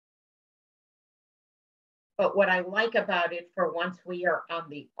But what I like about it, for once, we are on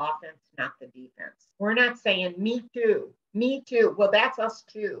the offense, not the defense. We're not saying, me too, me too. Well, that's us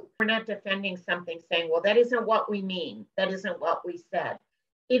too. We're not defending something saying, well, that isn't what we mean. That isn't what we said.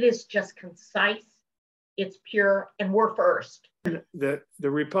 It is just concise. It's pure, and we're first. The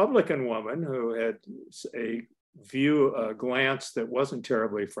Republican woman who had a glance that wasn't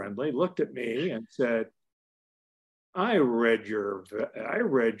terribly friendly looked at me and said, I read your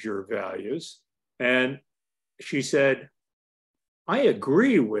values. And she said, I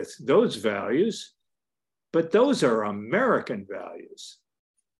agree with those values, but those are American values.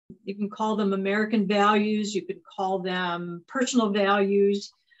 You can call them American values, you could call them personal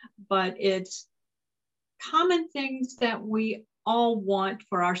values, but it's common things that we all want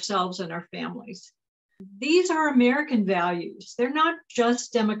for ourselves and our families. These are American values. They're not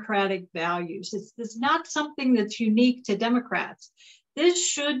just Democratic values. It's not something that's unique to Democrats. This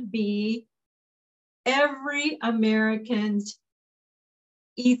should be every American's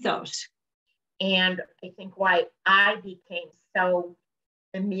ethos. And I think why I became so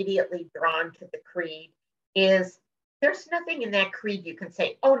immediately drawn to the creed is there's nothing in that creed you can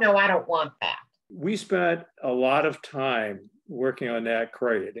say, oh no, I don't want that. We spent a lot of time working on that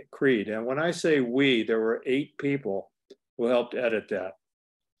creed. And when I say we, there were 8 people who helped edit that.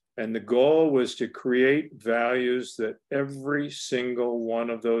 And the goal was to create values that every single one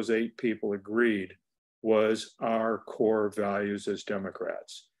of those 8 people agreed was our core values as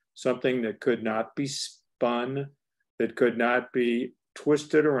Democrats. Something that could not be spun, that could not be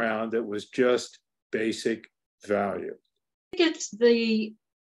twisted around, that was just basic value. I think it's the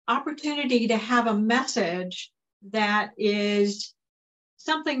opportunity to have a message that is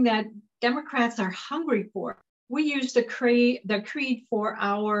something that Democrats are hungry for. We used the creed for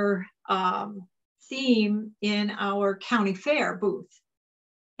our theme in our county fair booth,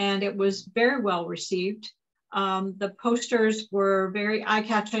 and it was very well received. The posters were very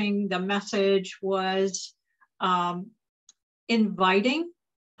eye-catching. The message was inviting.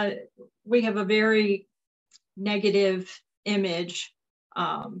 We have a very negative image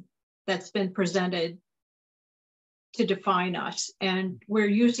that's been presented to define us. And we're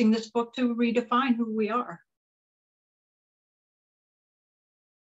using this book to redefine who we are.